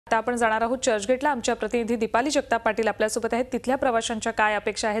आता आपण जाणार आहोत चर्चगेटला। आमच्या प्रतिनिधी दीपाली जगताप पाटील आपल्यासोबत आहेत। तिथल्या प्रवाशांच्या काय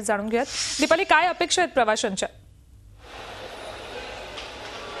अपेक्षा आहेत जाणून घेऊयात। दीपाली, काय अपेक्षा आहेत प्रवाशांच्या?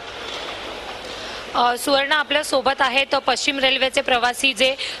 सुवर्ण आपल्या सोबत आहेत पश्चिम रेल्वेचे प्रवासी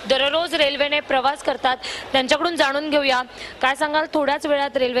जे दररोज रेल्वेने प्रवास करतात, त्यांच्याकडून जाणून घेऊया। काय सांगाल, थोड्याच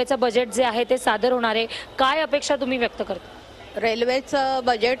वेळात रेल्वेचं बजेट जे आहे ते सादर होणार आहे, काय अपेक्षा तुम्ही व्यक्त करता? रेल्वेचं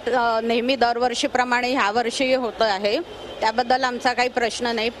बजेट नेहमी दरवर्षीप्रमाणे ह्या वर्षी होतं आहे, त्याबद्दल आमचा काही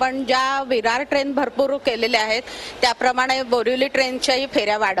प्रश्न नाही। पण ज्या विरार ट्रेन भरपूर केलेल्या आहेत त्याप्रमाणे बोरिवली ट्रेनच्याही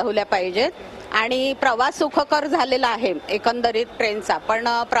फेऱ्या वाढवल्या पाहिजेत आणि प्रवास सुखकर झालेला आहे एकंदरीत ट्रेनचा, पण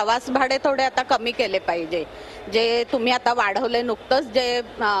प्रवास भाडे थोडे आता कमी केले पाहिजे। जे तुम्ही आता वाढवले, नुकतंच जे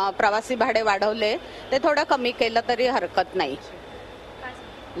प्रवासी भाडे वाढवले ते थोडं कमी केलं तरी हरकत नाही।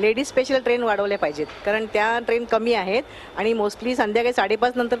 लेडीज स्पेशल ट्रेन वाढवल्या पाहिजेत, कारण त्या ट्रेन कमी आहेत आणि मोस्टली संध्याकाळी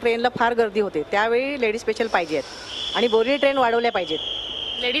 5:30 नंतर ट्रेनला फार गर्दी होते, त्यावेळी लेडीज स्पेशल पाहिजेत आणि बोरिवली ट्रेन वाढवल्या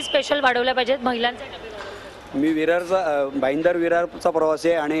पाहिजेत। लेडीज स्पेशल वाढवल्या पाहिजेत। महिलांसाठी मी विरारचा भाईंदर विरारचा प्रवासी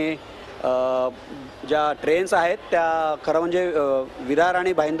आहे आणि ज्या ट्रेन्स आहेत त्या खरं म्हणजे विरार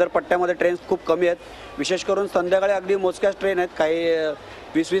आणि भाईंदर पट्ट्यामध्ये ट्रेन्स खूप कमी आहेत। विशेष करून संध्याकाळी अगदी मोजक्याच ट्रेन आहेत, काही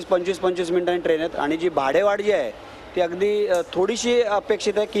 20-20, 25-25 मिनिटांनी ट्रेन आहेत आणि जी भाडेवाढ जी आहे ती अगदी थोडीशी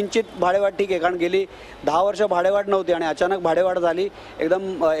अपेक्षित आहे। किंचित भाडेवाढ ठीक आहे, कारण गेली 10 वर्ष भाडेवाढ नव्हती आणि अचानक भाडेवाढ झाली,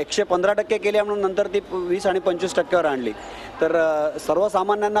 एकदम 115% केली म्हणून नंतर ती 20 आणि 25%वर आणली। तर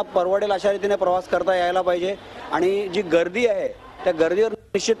सर्वसामान्यांना परवडेल अशा रीतीने प्रवास करता यायला पाहिजे आणि जी गर्दी आहे त्या गर्दीवर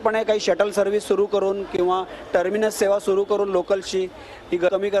निश्चितपणे काही शटल सर्व्हिस सुरू करून किंवा टर्मिनस सेवा सुरू करून लोकलची ती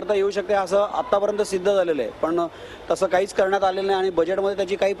कमी करता येऊ शकते, असं आत्तापर्यंत सिद्ध झालेलं आहे। पण तसं काहीच करण्यात आलेलं नाही आणि बजेटमध्ये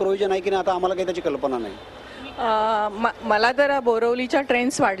त्याची काही प्रोव्हिजन आहे की नाही आता आम्हाला काही त्याची कल्पना नाही। मला तर बोरिवलीच्या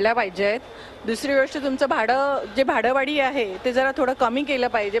ट्रेन्स वाढल्या पाहिजेत। दुसरी गोष्ट, तुमचं भाडं जे भाडंवाढी आहे ते जरा थोडं कमी केलं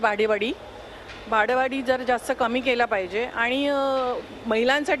पाहिजे। भाडंवाढी जर जास्त कमी केलं पाहिजे आणि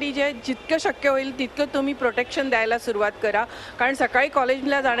महिलांसाठी जे जितकं शक्य होईल तितकं तुम्ही प्रोटेक्शन द्यायला सुरुवात करा, कारण सकाळी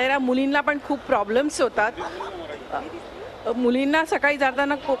कॉलेजला जाणाऱ्या मुलींना पण खूप प्रॉब्लेम्स होतात। मुलींना सकाळी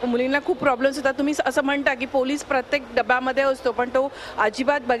जाताना मुलींना खूप प्रॉब्लेम्स होतात। तुम्ही असं म्हणता की पोलीस प्रत्येक डब्यामध्ये असतो, पण तो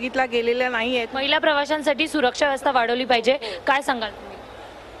अजिबात बघितला गेलेला नाही आहे। महिला प्रवाशांसाठी सुरक्षा व्यवस्था वाढवली पाहिजे, काय सांगाल?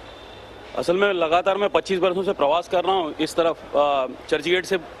 असल में लगातार मैं 25 वर्षों से प्रवास कर रहा हूँ इस तरफ चर्चगेट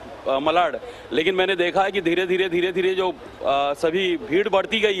से मलाड, लेकिन मैंने देखा है कि धीरे धीरे जो सभी भीड़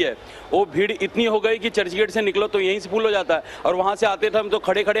बढ़ती गई है, वो भीड़ इतनी हो गई कि चर्चगेट से निकलो तो यहीं से फुल हो जाता है और वहाँ से आते टाइम तो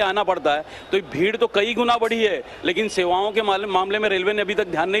खड़े खड़े आना पड़ता है। तो भीड़ तो कई गुना बढ़ी है, लेकिन सेवाओं के मामले में रेलवे ने अभी तक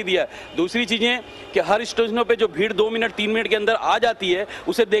ध्यान नहीं दिया है। दूसरी चीज़ें कि हर स्टेशनों पे जो भीड़ 2 मिनट 3 मिनट के अंदर आ जाती है,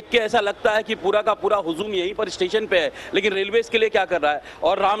 उसे देख के ऐसा लगता है कि पूरा का पूरा हुजूम यहीं पर स्टेशन पे है, लेकिन रेलवे इसके लिए क्या कर रहा है?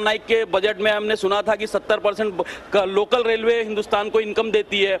 और राम नाइक के बजट में हमने सुना था कि 70% लोकल रेलवे हिंदुस्तान को इनकम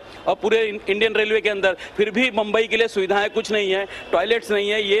देती है और पूरे इंडियन रेलवे के अंदर फिर भी मुंबई के लिए सुविधाएं कुछ नहीं है, टॉयलेट्स नहीं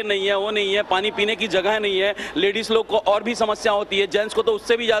है, ये नहीं है, वो नहीं है, पानी पीने की जगह नहीं है। लेडीज लोग को और भी समस्या होती है, जेंट्स को तो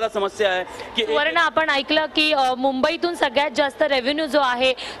उससे भी ज्यादा समस्या है कि वरना आपण ऐकलं की मुंबईतून सगळ्यात जास्त रेव्हेन्यू जो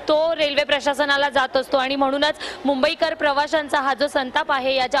आहे तो रेल्वे प्रशासनाला जात असतो आणि म्हणूनच मुंबईकर प्रवाशांचा हा जो संताप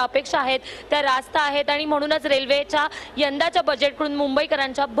आहे, या ज्या अपेक्षा आहेत त्या रास्त आहेत आणि म्हणूनच रेल्वेच्या यंदाच्या बजेटकडून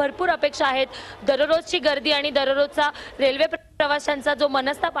मुंबईकरांच्या भरपूर अपेक्षा आहेत। दररोजची गर्दी आणि दररोजचा रेल्वे प्रवाशांचा जो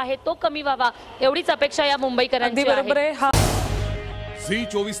मनस्ताप आहे तो कमी व्हावा, एवढीच अपेक्षा या मुंबईकरांची आहे। बरोबर आहे। झी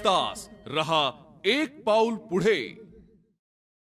 24 तास रहा एक पाऊल पुढे।